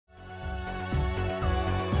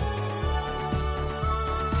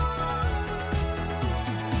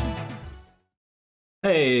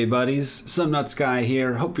Hey buddies, SomeNutzGuy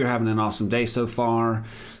here. Hope you're having an awesome day so far.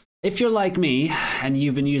 If you're like me and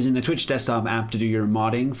you've been using the Twitch desktop app to do your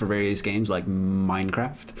modding for various games like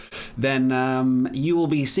Minecraft, then you will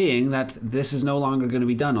be seeing that this is no longer going to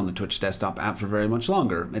be done on the Twitch desktop app for very much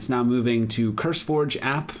longer. It's now moving to Curseforge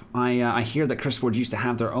App. I hear that Curseforge used to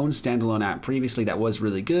have their own standalone app previously that was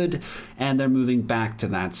really good, and they're moving back to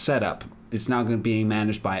that setup. It's now going to be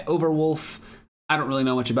managed by Overwolf. I don't really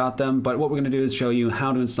know much about them, but what we're going to do is show you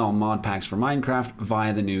how to install mod packs for Minecraft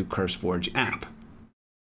via the new Curseforge app.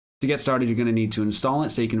 To get started, you're going to need to install it,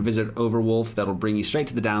 so you can visit Overwolf. That'll bring you straight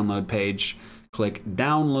to the download page. Click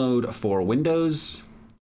Download for Windows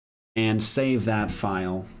and save that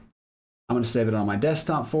file. I'm going to save it on my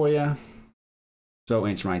desktop for you. So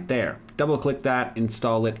it's right there. Double click that,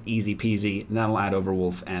 install it, easy peasy. That'll add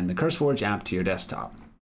Overwolf and the Curseforge app to your desktop.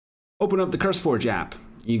 Open up the Curseforge app.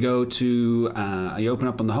 You go to, you open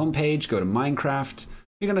up on the home page, go to Minecraft.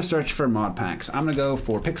 You're going to search for mod packs. I'm going to go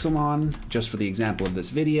for Pixelmon, just for the example of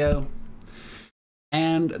this video.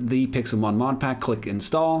 And the Pixelmon mod pack, click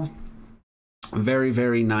install. Very,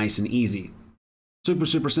 very nice and easy. Super,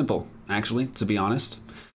 super simple, actually, to be honest.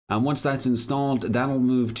 Once that's installed, that'll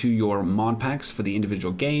move to your mod packs for the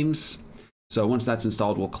individual games. So once that's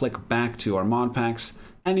installed, we'll click back to our mod packs,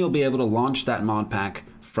 and you'll be able to launch that mod pack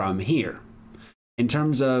from here. In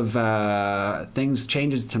terms of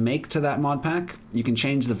changes to make to that mod pack, you can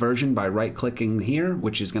change the version by right-clicking here,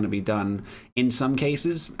 which is going to be done in some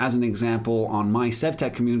cases. As an example, on my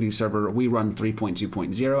SevTech community server, we run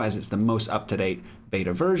 3.2.0 as it's the most up-to-date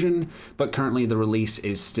beta version, but currently the release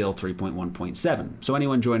is still 3.1.7. So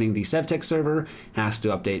anyone joining the SevTech server has to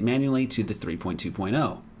update manually to the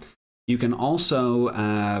 3.2.0. You can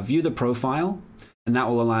also view the profile, and that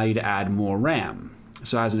will allow you to add more RAM.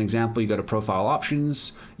 So as an example, you go to Profile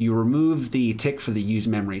Options, you remove the tick for the Use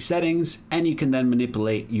Memory settings, and you can then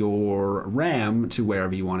manipulate your RAM to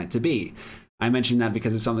wherever you want it to be. I mention that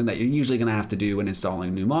because it's something that you're usually going to have to do when installing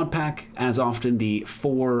a new mod pack, as often the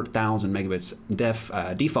 4000 megabits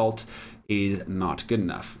default is not good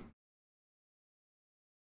enough.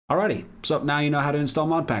 Alrighty, so now you know how to install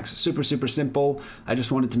mod packs. Super, super simple. I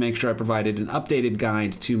just wanted to make sure I provided an updated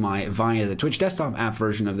guide to via the Twitch desktop app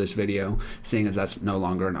version of this video, seeing as that's no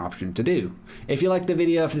longer an option to do. If you liked the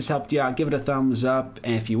video, if this helped you out, give it a thumbs up.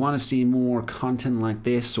 And if you want to see more content like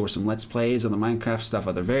this or some Let's Plays on the Minecraft stuff,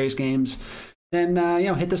 other various games, then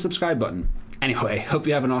hit the subscribe button. Anyway, hope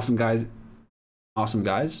you have an awesome day,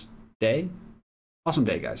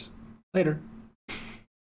 guys. Later.